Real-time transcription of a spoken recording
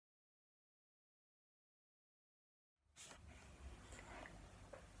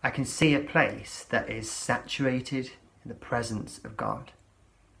I can see a place that is saturated in the presence of God,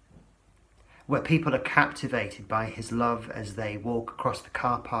 where people are captivated by his love as they walk across the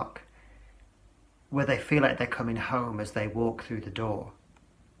car park, where they feel like they're coming home as they walk through the door,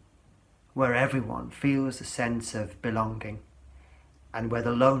 where everyone feels a sense of belonging, and where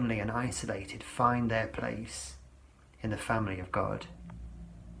the lonely and isolated find their place in the family of God.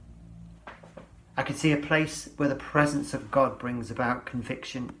 I can see a place where the presence of God brings about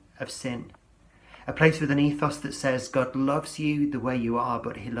conviction of sin. A place with an ethos that says God loves you the way you are,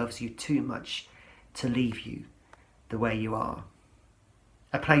 but he loves you too much to leave you the way you are.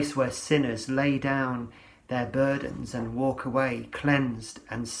 A place where sinners lay down their burdens and walk away cleansed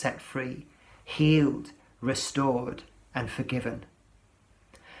and set free, healed, restored and forgiven.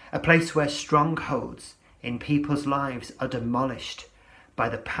 A place where strongholds in people's lives are demolished by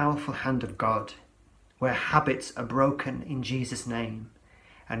the powerful hand of God, where habits are broken in Jesus' name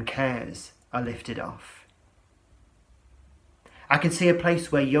and cares are lifted off. I can see a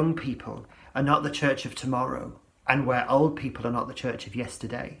place where young people are not the church of tomorrow and where old people are not the church of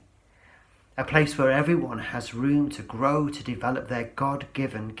yesterday. A place where everyone has room to grow, to develop their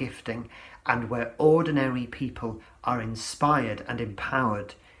God-given gifting, and where ordinary people are inspired and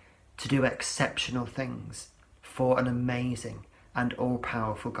empowered to do exceptional things for an amazing and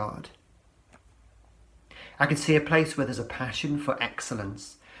all-powerful God. I can see a place where there's a passion for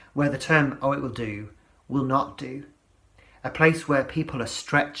excellence, where the term, "oh, it will do," will not do. A place where people are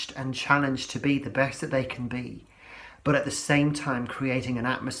stretched and challenged to be the best that they can be, but at the same time creating an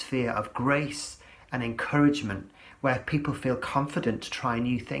atmosphere of grace and encouragement where people feel confident to try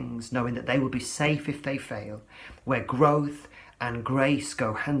new things, knowing that they will be safe if they fail, where growth and grace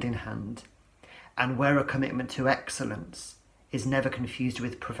go hand in hand, and where a commitment to excellence is never confused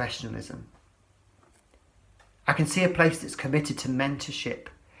with professionalism. I can see a place that's committed to mentorship,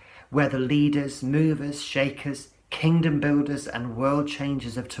 where the leaders, movers, shakers, kingdom builders and world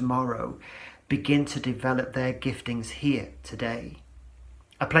changers of tomorrow begin to develop their giftings here today.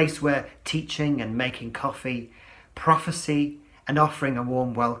 A place where teaching and making coffee, prophecy and offering a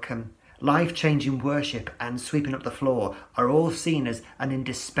warm welcome, life-changing worship and sweeping up the floor are all seen as an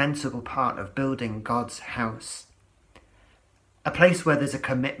indispensable part of building God's house. A place where there's a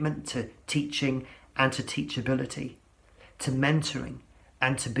commitment to teaching and to teachability, to mentoring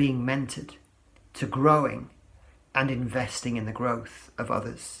and to being mentored, to growing and investing in the growth of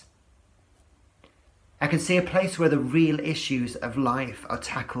others. I can see a place where the real issues of life are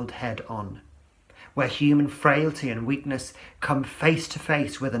tackled head on, where human frailty and weakness come face to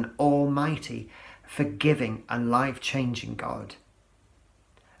face with an almighty, forgiving and life-changing God.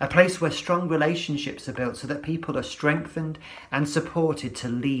 A place where strong relationships are built so that people are strengthened and supported to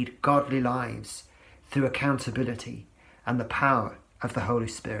lead godly lives through accountability and the power of the Holy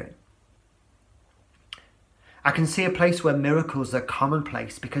Spirit. I can see a place where miracles are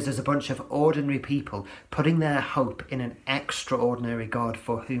commonplace because there's a bunch of ordinary people putting their hope in an extraordinary God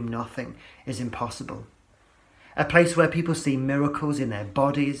for whom nothing is impossible. A place where people see miracles in their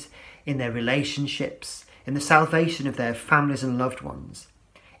bodies, in their relationships, in the salvation of their families and loved ones,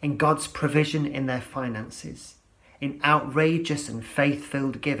 in God's provision in their finances, in outrageous and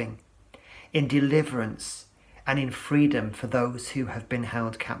faith-filled giving, in deliverance and in freedom for those who have been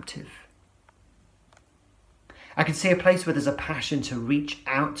held captive. I can see a place where there's a passion to reach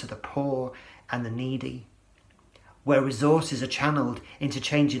out to the poor and the needy, where resources are channeled into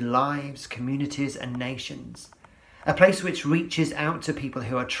changing lives, communities and nations. A place which reaches out to people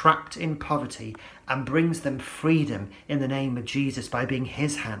who are trapped in poverty and brings them freedom in the name of Jesus by being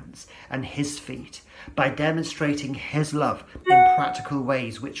his hands and his feet, by demonstrating his love in practical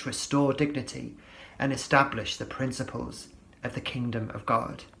ways which restore dignity and establish the principles of the kingdom of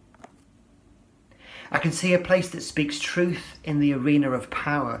God. I can see a place that speaks truth in the arena of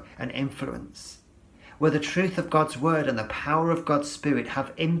power and influence, where the truth of God's word and the power of God's Spirit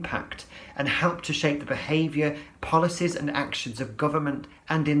have impact and help to shape the behaviour, policies and actions of government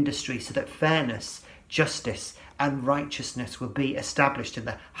and industry so that fairness, justice and righteousness will be established in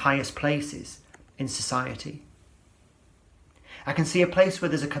the highest places in society. I can see a place where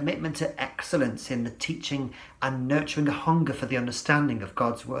there's a commitment to excellence in the teaching and nurturing a hunger for the understanding of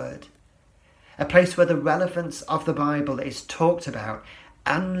God's word. A place where the relevance of the Bible is talked about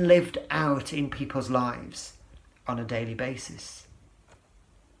and lived out in people's lives on a daily basis.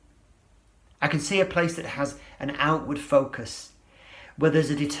 I can see a place that has an outward focus, where there's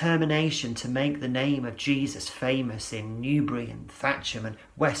a determination to make the name of Jesus famous in Newbury and Thatcham and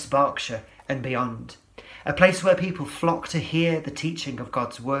West Berkshire and beyond. A place where people flock to hear the teaching of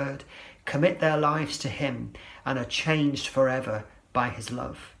God's word, commit their lives to him and are changed forever by his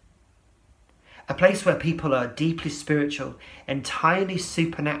love. A place where people are deeply spiritual, entirely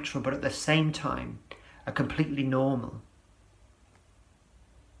supernatural, but at the same time are completely normal.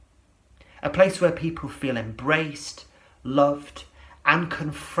 A place where people feel embraced, loved, and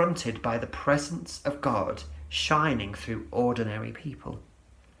confronted by the presence of God shining through ordinary people.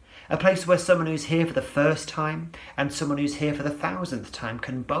 A place where someone who's here for the first time and someone who's here for the 1000th time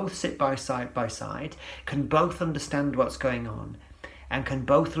can both sit by side, can both understand what's going on, and can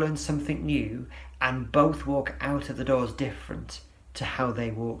both learn something new and both walk out of the doors different to how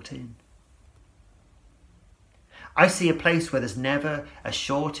they walked in. I see a place where there's never a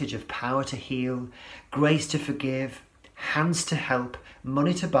shortage of power to heal, grace to forgive, hands to help,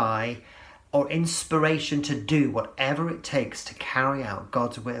 money to buy, or inspiration to do whatever it takes to carry out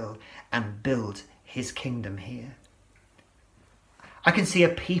God's will and build his kingdom here. I can see a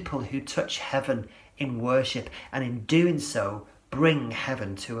people who touch heaven in worship and in doing so bring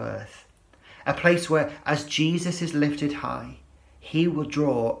heaven to earth. A place where, as Jesus is lifted high, he will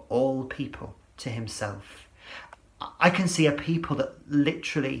draw all people to himself. I can see a people that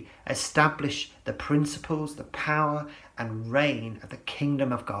literally establish the principles, the power and reign of the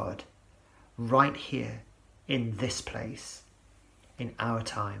kingdom of God right here in this place, in our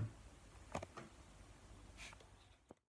time.